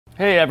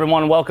Hey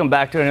everyone, welcome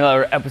back to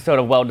another episode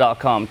of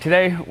Weld.com.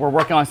 Today we're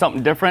working on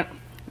something different.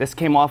 This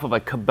came off of a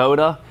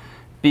Kubota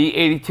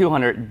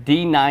B8200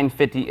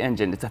 D950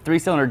 engine. It's a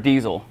 3-cylinder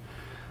diesel.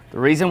 The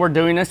reason we're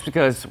doing this is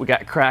because we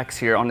got cracks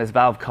here on this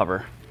valve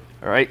cover.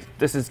 All right,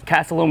 this is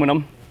cast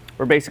aluminum.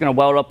 We're basically gonna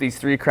weld up these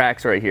 3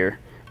 cracks right here,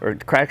 or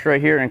cracks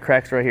right here and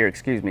cracks right here,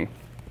 excuse me.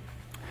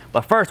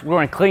 But first we're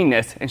gonna clean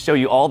this and show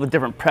you all the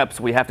different preps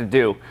we have to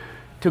do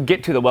to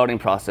get to the welding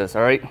process,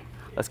 all right?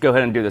 Let's go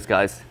ahead and do this,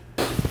 guys.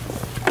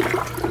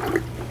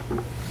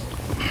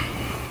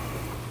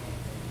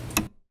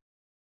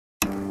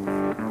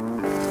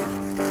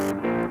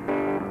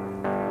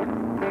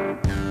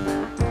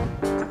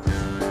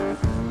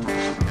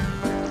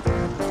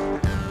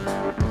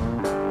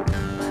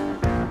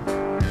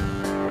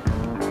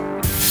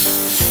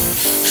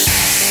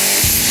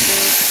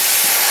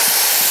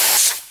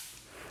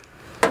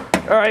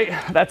 All right,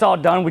 that's all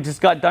done. We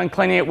just got done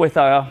cleaning it with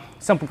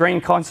simple grain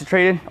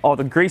concentrated. All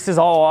the grease is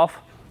all off.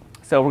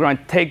 So we're going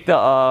to take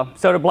the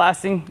soda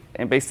blasting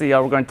and basically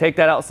we're going to take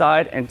that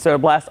outside and soda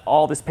blast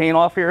all this paint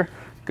off here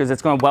because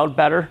it's going to weld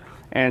better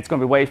and it's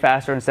going to be way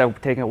faster instead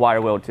of taking a wire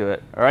weld to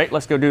it. All right,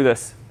 let's go do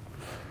this.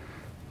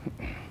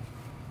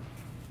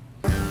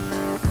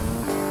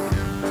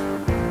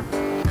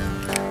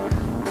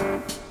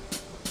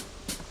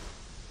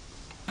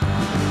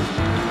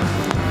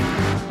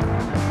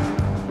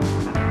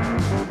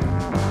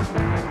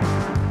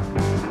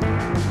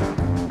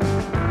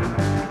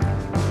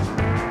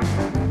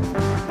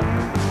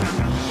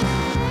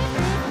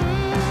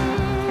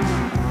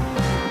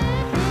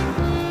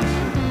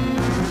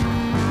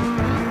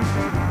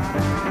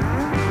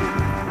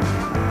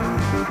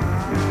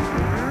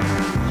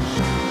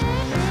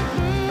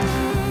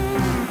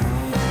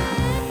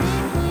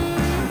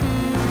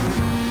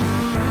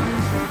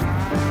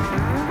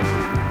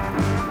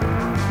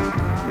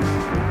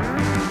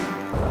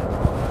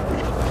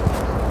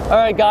 All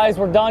right guys,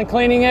 we're done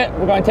cleaning it.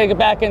 We're going to take it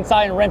back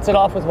inside and rinse it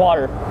off with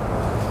water.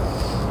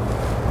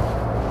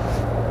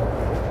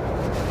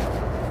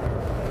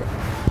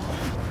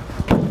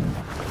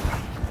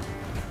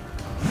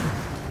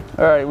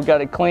 All right, we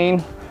got it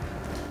clean.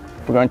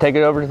 We're going to take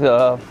it over to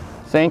the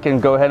sink and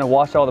go ahead and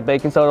wash all the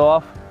baking soda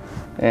off.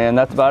 And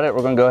that's about it.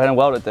 We're going to go ahead and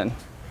weld it then.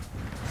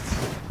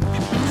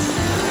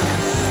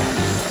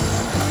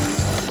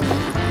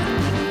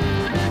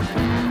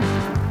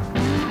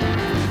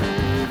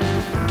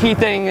 Key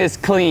thing is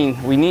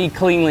clean. We need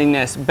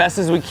cleanliness best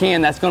as we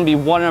can. That's going to be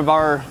one of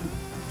our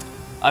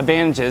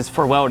advantages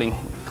for welding.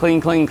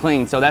 Clean, clean,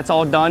 clean. So that's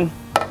all done.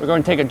 We're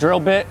going to take a drill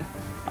bit.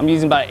 I'm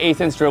using about an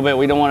 1/8" drill bit.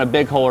 We don't want a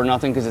big hole or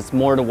nothing because it's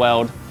more to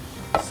weld.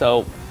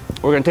 So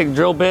we're going to take a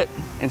drill bit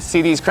and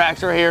see these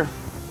cracks right here.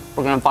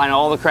 We're going to find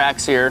all the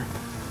cracks here.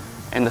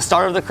 And the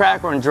start of the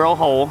crack, we're going to drill a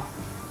hole.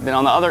 Then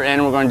on the other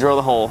end, we're going to drill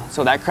the hole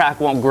so that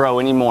crack won't grow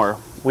anymore.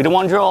 We don't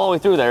want to drill all the way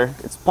through there.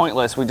 It's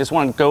pointless. We just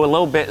want to go a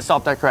little bit,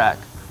 stop that crack.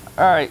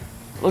 All right,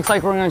 looks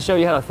like we're gonna show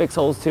you how to fix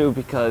holes too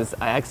because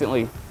I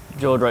accidentally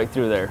drilled right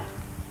through there.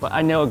 But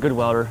I know a good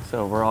welder,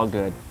 so we're all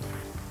good.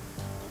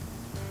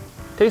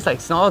 Tastes like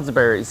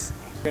snozzberries.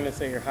 I'm gonna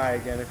say you're high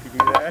again if you do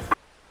that.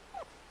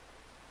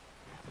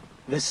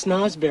 The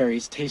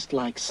snozzberries taste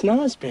like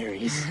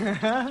snozzberries.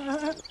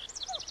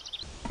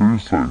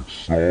 Tastes like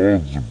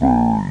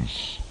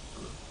snozzberries.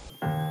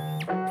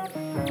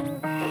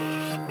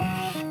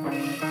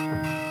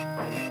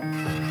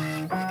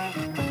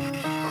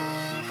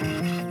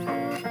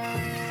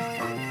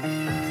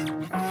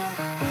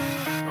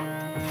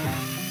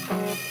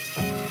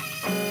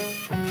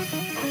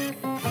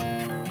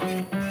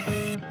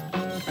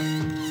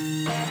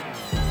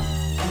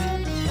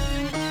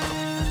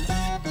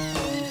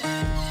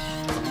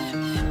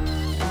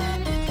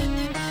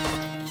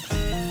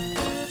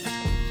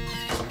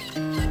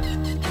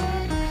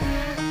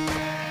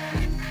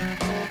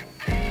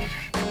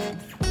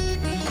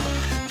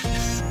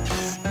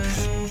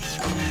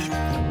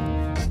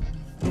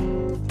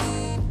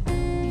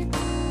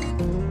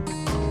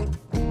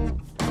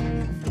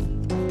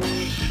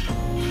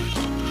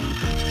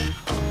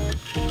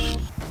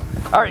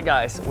 All right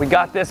guys, we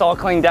got this all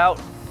cleaned out,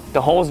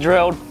 the holes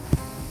drilled,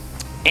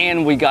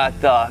 and we got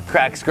the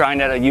cracks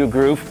grinded at a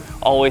U-groove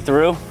all the way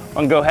through. I'm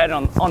gonna go ahead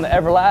on the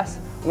Everlast.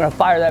 I'm gonna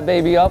fire that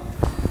baby up.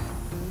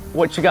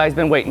 What you guys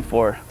been waiting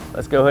for?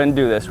 Let's go ahead and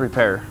do this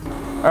repair.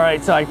 All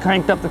right, so I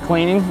cranked up the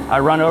cleaning. I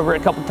run over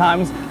it a couple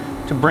times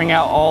to bring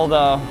out all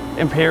the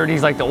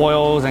impurities like the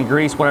oils and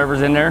grease,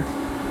 whatever's in there.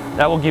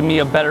 That will give me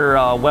a better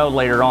weld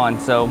later on.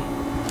 So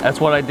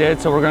that's what I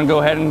did. So we're gonna go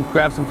ahead and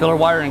grab some filler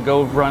wire and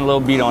go run a little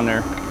bead on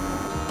there.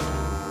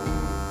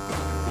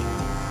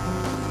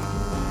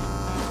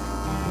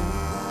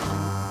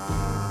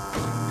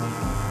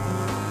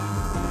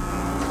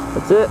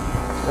 That's it.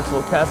 That's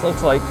what cast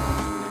looks like.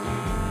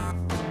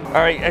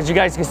 All right, as you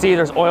guys can see,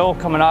 there's oil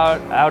coming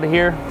out of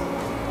here.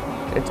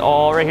 It's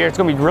all right here. It's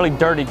gonna be really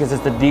dirty because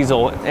it's the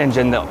diesel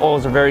engine. The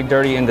oils are very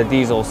dirty in the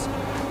diesels.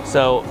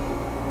 So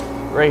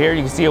right here,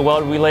 you can see a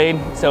weld we laid.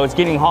 So it's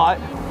getting hot.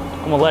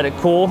 I'm gonna let it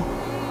cool.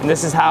 And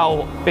this is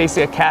how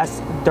basically a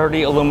cast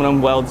dirty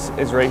aluminum welds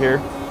is right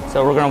here.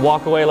 So we're gonna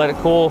walk away, let it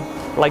cool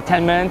for like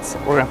 10 minutes.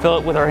 We're gonna fill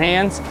it with our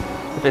hands.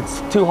 If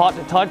it's too hot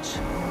to touch,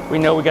 we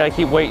know we gotta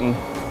keep waiting.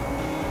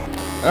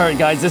 All right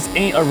guys, this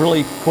ain't a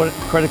really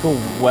critical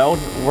weld.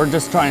 We're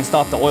just trying to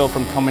stop the oil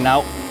from coming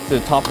out to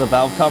the top of the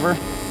valve cover.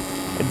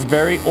 It's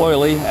very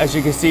oily. As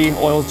you can see,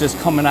 oil's just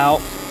coming out,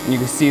 and you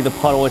can see the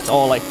puddle, it's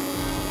all like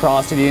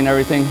frosty and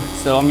everything.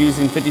 So I'm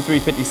using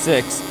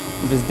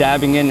 5356. I'm just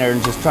dabbing in there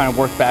and just trying to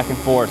work back and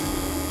forth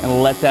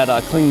and let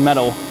that clean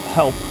metal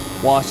help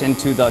wash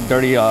into the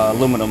dirty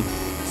aluminum.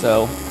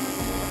 So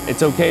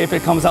it's okay if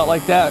it comes out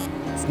like that.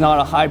 It's not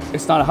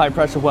a high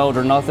pressure weld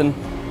or nothing,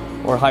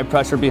 or high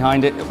pressure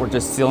behind it. We're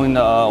just sealing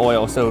the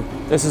oil. So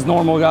this is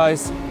normal,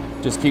 guys.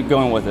 Just keep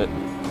going with it.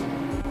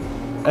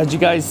 As you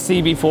guys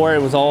see before,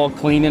 it was all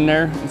clean in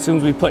there. As soon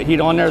as we put heat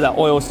on there, that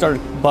oil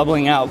started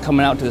bubbling out,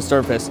 coming out to the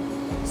surface.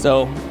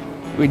 So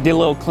we did a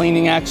little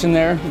cleaning action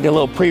there, did a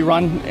little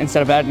pre-run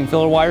instead of adding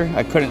filler wire.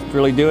 I couldn't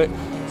really do it.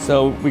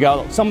 So we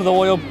got some of the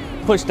oil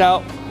pushed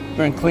out.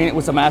 We're gonna clean it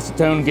with some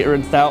acetone, get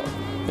rinsed out.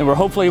 Then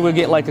hopefully we'll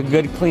get like a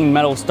good clean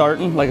metal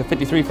starting, like a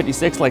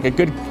 5356, like a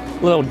good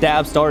little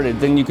dab started.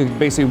 Then you could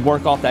basically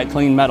work off that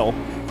clean metal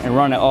and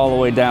run it all the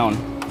way down.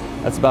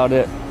 That's about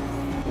it.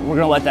 We're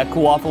gonna let that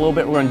cool off a little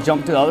bit. We're gonna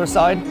jump to the other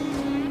side.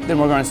 Then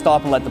we're gonna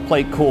stop and let the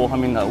plate cool.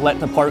 Let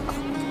the part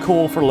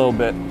cool for a little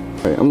bit.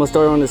 All right, I'm gonna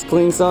start on this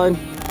clean side.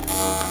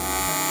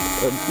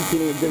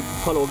 Getting a good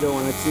puddle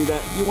going. I see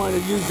that you want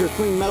to use your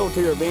clean metal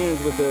to your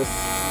advantage with this.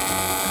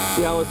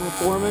 See how it's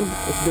forming?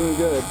 It's doing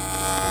good.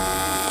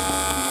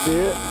 See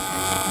it?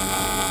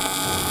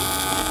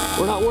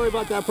 We're not worried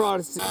about that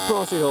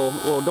frosty hole.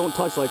 Well, don't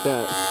touch like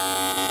that.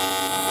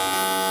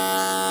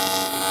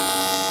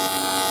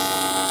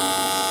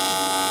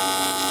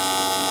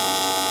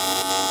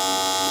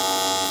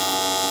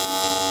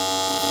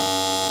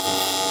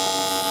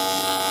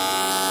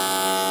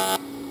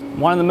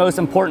 One of the most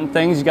important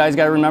things you guys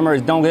gotta remember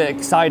is don't get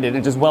excited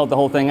and just weld the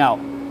whole thing out,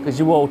 because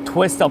you will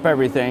twist up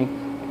everything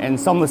and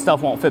some of the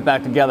stuff won't fit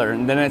back together,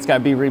 and then it's gotta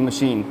be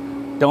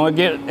remachined. Don't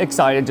get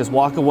excited, just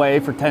walk away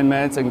for 10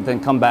 minutes and then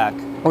come back.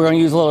 We're gonna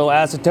use a little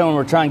acetone.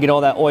 We're trying to get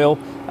all that oil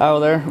out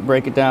of there,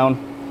 break it down,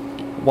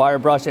 wire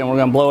brush it, and we're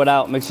gonna blow it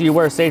out. Make sure you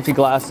wear safety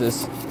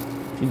glasses.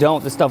 If you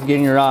don't, this stuff will get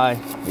in your eye.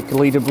 It can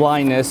lead to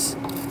blindness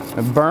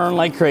and burn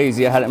like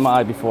crazy. I had it in my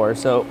eye before.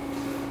 So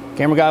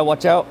camera guy,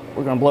 watch out.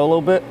 We're gonna blow a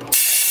little bit.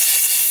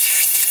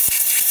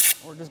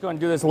 We're just going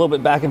to do this a little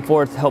bit back and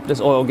forth to help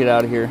this oil get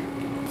out of here.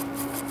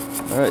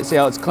 All right, see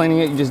how it's cleaning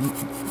it? You just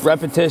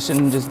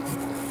repetition, just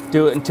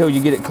do it until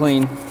you get it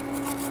clean.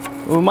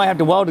 We might have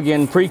to weld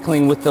again,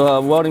 pre-clean with the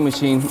welding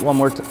machine one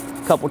more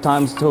couple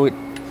times till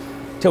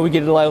we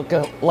get it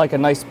like a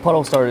nice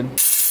puddle started.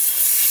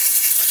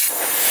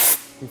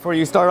 Before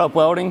you start up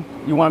welding,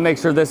 you want to make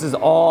sure this is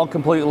all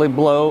completely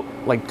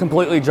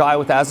completely dry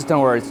with acetone,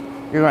 or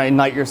you're going to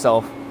ignite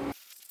yourself.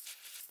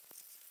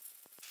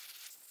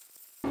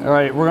 All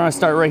right, we're gonna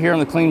start right here on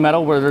the clean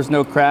metal where there's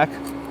no crack.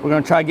 We're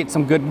gonna try to get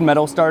some good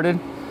metal started,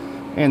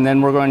 and then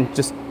we're going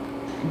to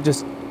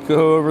just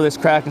go over this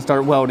crack and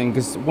start welding,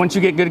 because once you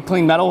get good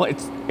clean metal, it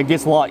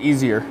gets a lot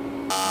easier.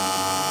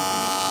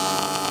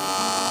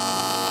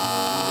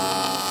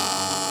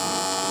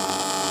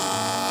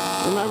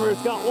 Remember,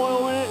 it's got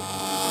oil in it.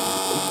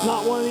 It's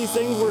not one of these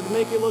things where to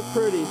make it look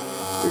pretty.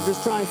 You're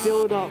just trying to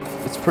seal it up.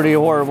 It's pretty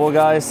horrible,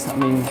 guys. I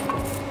mean,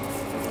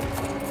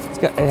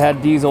 it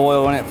had diesel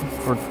oil in it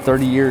for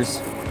 30 years,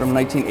 from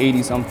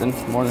 1980 something,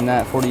 more than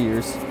that, 40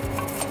 years.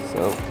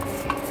 So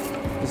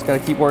just gotta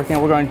keep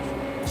working. We're going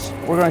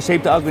to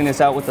shape the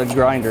ugliness out with a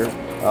grinder,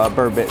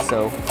 burr bit.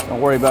 So don't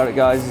worry about it,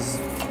 guys. This is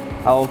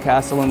how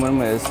cast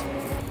aluminum is.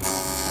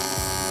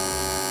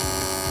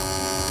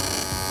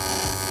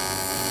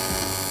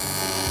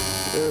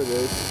 There it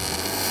is.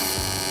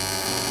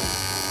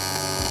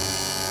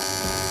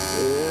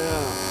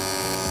 Yeah.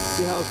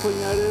 See how clean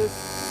that is?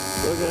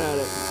 Look at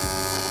it.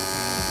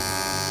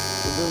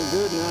 We're doing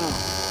good now.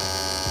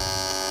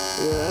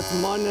 Yeah, that's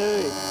money.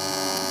 That's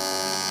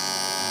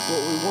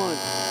what we want.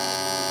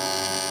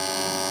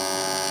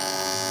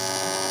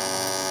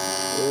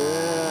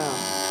 Yeah.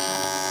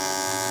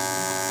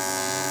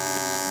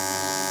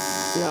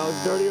 See how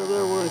it's dirty over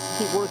there? We're gonna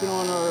keep working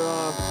on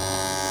our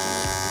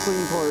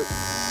clean part.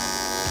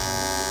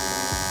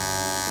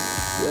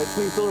 Yeah,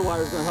 clean filler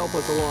wire is gonna help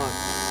us a lot.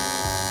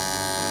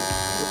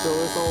 We'll fill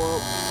this all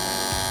up.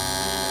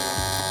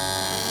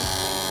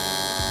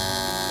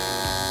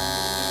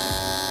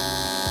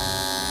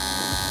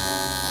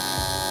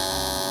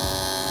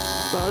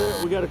 About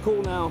it. We got it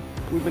cool now.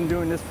 We've been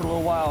doing this for a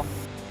little while.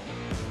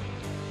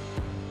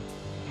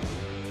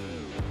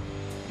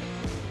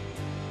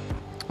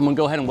 I'm gonna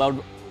go ahead and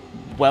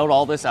weld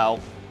all this out.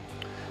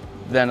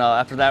 Then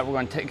after that, we're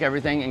gonna take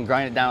everything and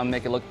grind it down and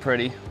make it look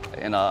pretty.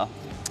 And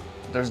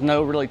there's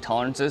no really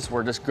tolerances.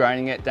 We're just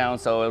grinding it down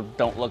so it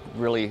don't look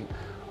really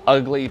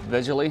ugly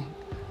visually.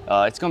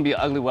 It's gonna be an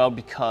ugly weld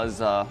because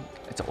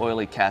it's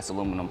oily cast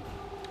aluminum.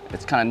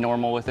 It's kind of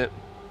normal with it.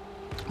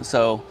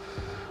 So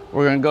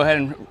we're gonna go ahead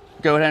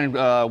and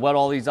weld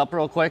all these up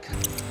real quick.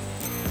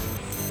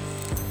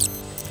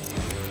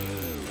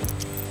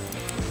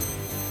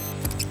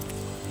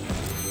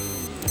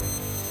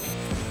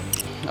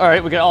 All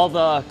right, we got all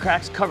the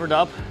cracks covered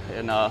up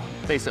and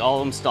basically all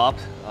of them stopped.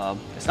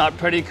 It's not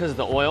pretty because of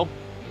the oil.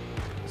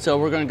 So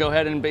we're gonna go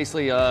ahead and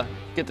basically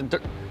get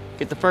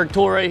the Ferg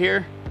tool right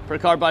here, put a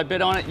carbide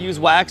bit on it, use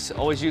wax,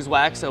 always use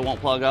wax so it won't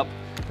plug up.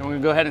 And we're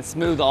gonna go ahead and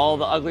smooth all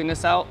the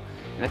ugliness out.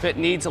 And if it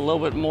needs a little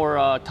bit more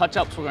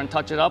touch-ups, we're gonna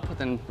touch it up,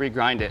 then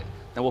regrind it.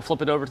 Then we'll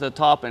flip it over to the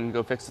top and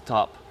go fix the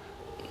top.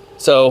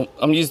 So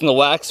I'm using the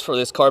wax for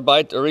this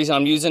carbide. The reason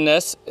I'm using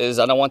this is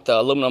I don't want the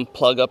aluminum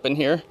plug up in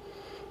here,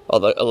 all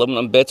the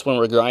aluminum bits when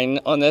we're grinding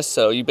on this.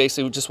 So you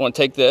basically just want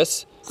to take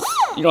this.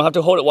 You don't have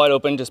to hold it wide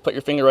open, just put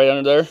your finger right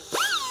under there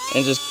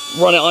and just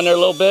run it on there a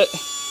little bit.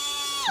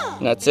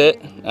 And that's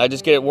it. I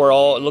just get it where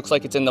it looks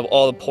like it's in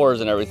all the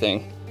pores and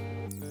everything.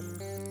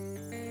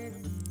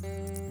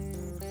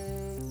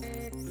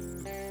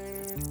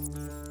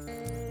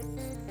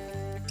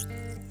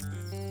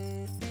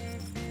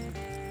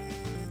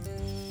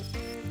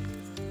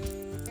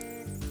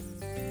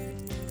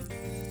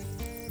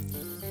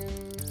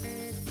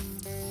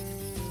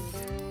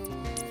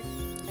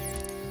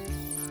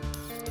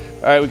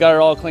 All right, we got it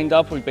all cleaned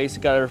up. We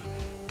basically got it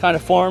kind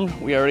of formed.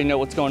 We already know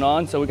what's going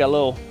on, so we got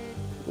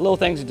little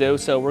things to do.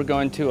 So we're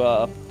going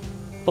to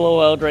pillow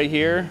weld right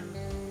here,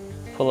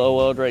 pillow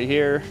weld right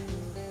here,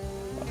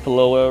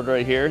 pillow weld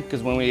right here,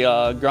 because when we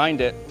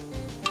grind it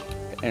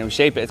and we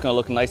shape it, it's gonna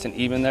look nice and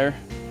even there.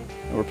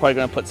 And we're probably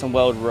gonna put some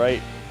weld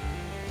right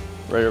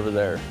over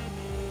there.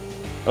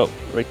 Oh,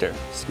 right there,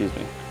 excuse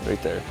me,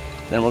 right there.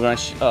 Then we're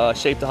gonna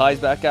shape the highs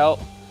back out.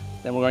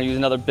 Then we're gonna use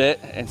another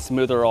bit and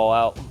smooth her all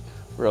out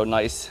real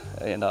nice.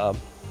 And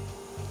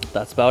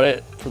that's about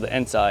it for the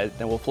inside.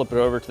 Then we'll flip it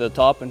over to the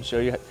top and show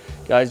you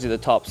guys do the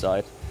top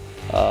side.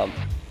 All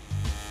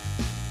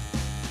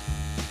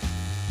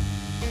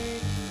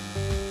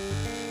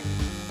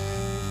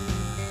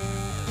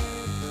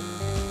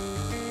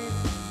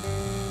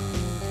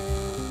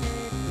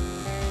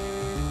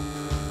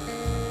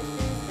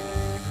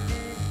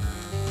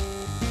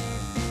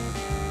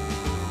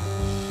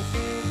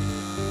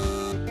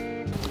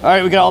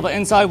right, we got all the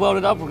inside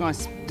welded up. We're going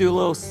to do a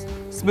little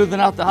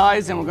smoothing out the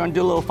highs, and we're going to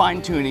do a little fine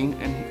tuning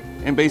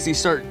and basically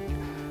start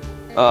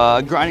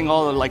grinding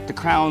all the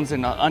crowns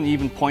and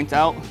uneven points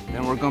out.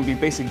 Then we're going to be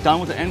basically done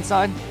with the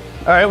inside.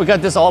 All right, we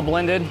got this all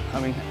blended. I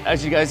mean,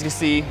 as you guys can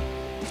see,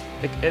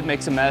 it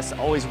makes a mess.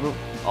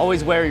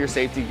 Always wear your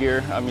safety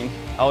gear. I mean,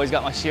 I always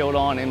got my shield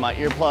on and my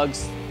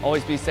earplugs.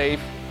 Always be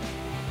safe.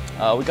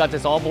 We got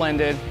this all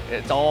blended.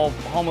 It's all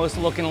almost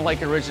looking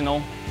like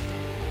original.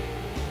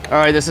 All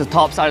right, this is the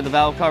top side of the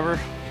valve cover.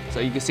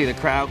 So you can see the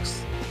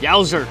cracks.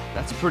 Yowzer,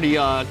 that's pretty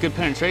good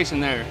penetration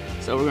there.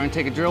 So we're gonna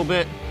take a drill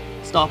bit,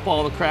 stop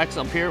all the cracks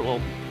up here, well,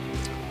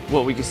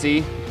 what we can see,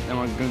 then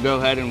we're gonna go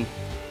ahead and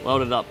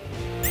weld it up.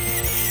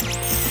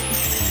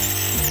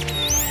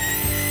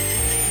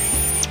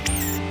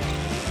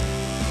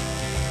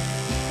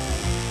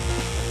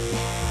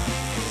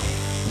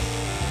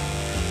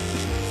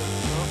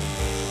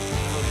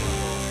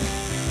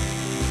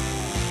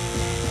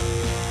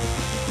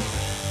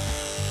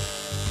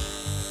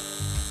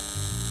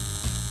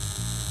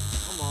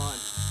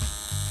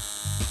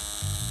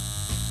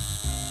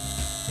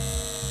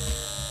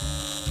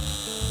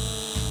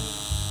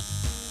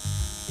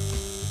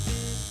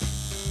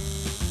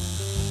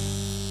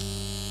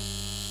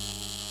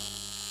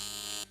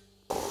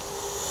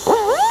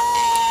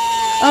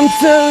 I'm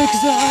so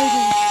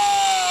excited.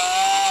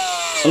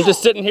 I'm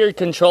just sitting here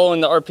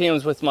controlling the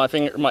RPMs with my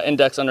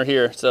index under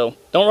here. So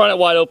don't run it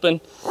wide open.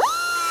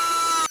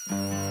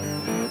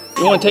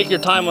 You want to take your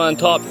time on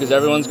top because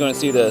everyone's going to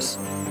see this.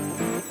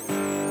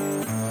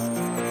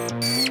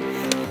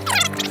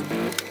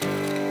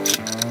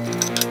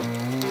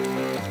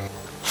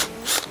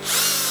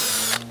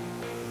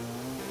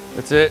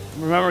 That's it.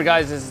 Remember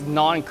guys, this is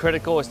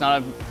non-critical. It's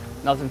not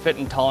nothing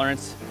fitting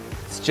tolerance.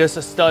 It's just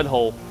a stud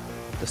hole.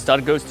 The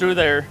stud goes through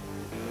there.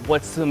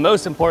 What's the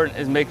most important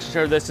is make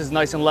sure this is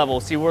nice and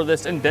level. See where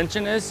this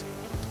indentation is?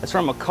 It's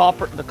from the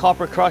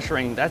copper crush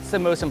ring. That's the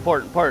most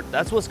important part.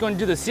 That's what's going to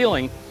do the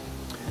sealing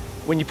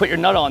when you put your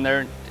nut on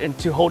there and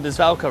to hold this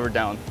valve cover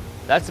down.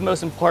 That's the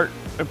most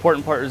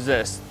important part is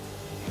this.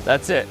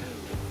 That's it.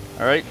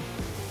 All right,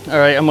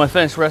 I'm gonna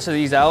finish the rest of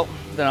these out.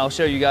 Then I'll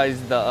show you guys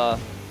the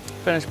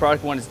finished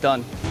product when it's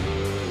done.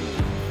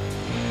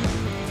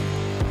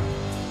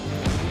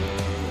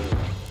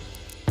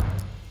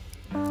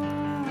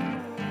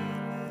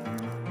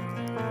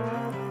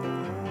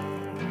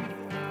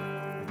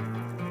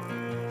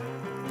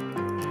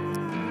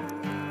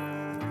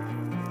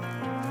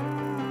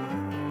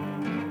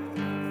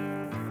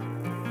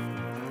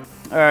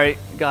 All right,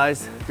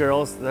 guys,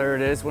 girls, there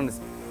it is when it's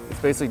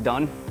basically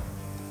done.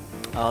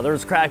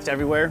 There's cracks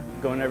everywhere,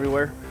 going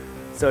everywhere.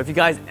 So if you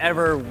guys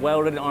ever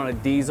welded on a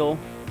diesel,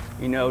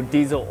 you know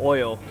diesel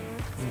oil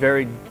is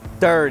very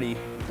dirty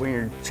when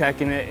you're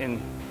checking it, and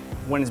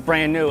when it's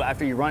brand new,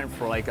 after you run it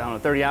for like, I don't know,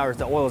 30 hours,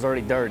 the oil is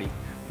already dirty,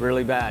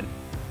 really bad.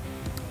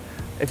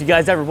 If you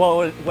guys ever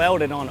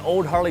welded on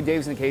old Harley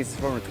Davidson cases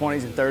from the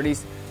 20s and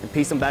 30s and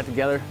pieced them back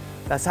together,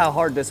 that's how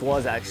hard this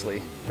was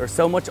actually. There's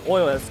so much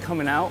oil that's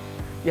coming out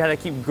you had to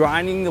keep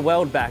grinding the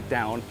weld back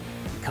down,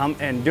 come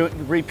and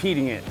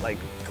repeating it like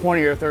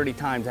 20 or 30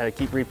 times. Had to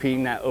keep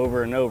repeating that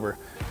over and over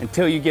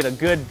until you get a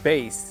good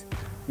base.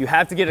 You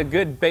have to get a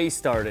good base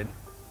started.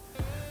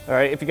 All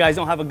right, if you guys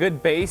don't have a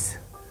good base,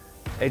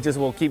 it just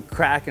will keep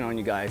cracking on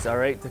you guys, all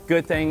right? The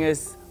good thing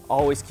is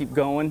always keep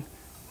going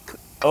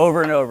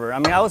over and over. I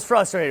mean, I was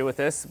frustrated with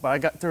this, but I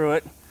got through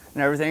it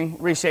and everything,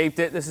 reshaped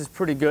it. This is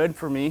pretty good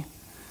for me,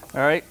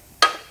 all right?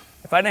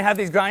 If I didn't have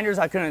these grinders,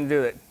 I couldn't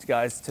do it,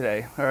 guys,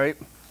 today, all right?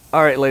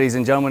 All right, ladies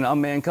and gentlemen,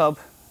 I'm Man Cub.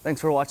 Thanks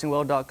for watching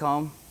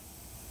Weld.com.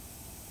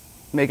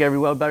 Make every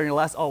weld better than your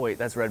last. Oh wait,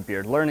 that's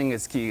Redbeard. Learning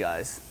is key,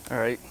 guys, all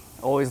right?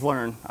 Always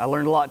learn. I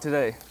learned a lot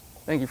today.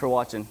 Thank you for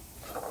watching.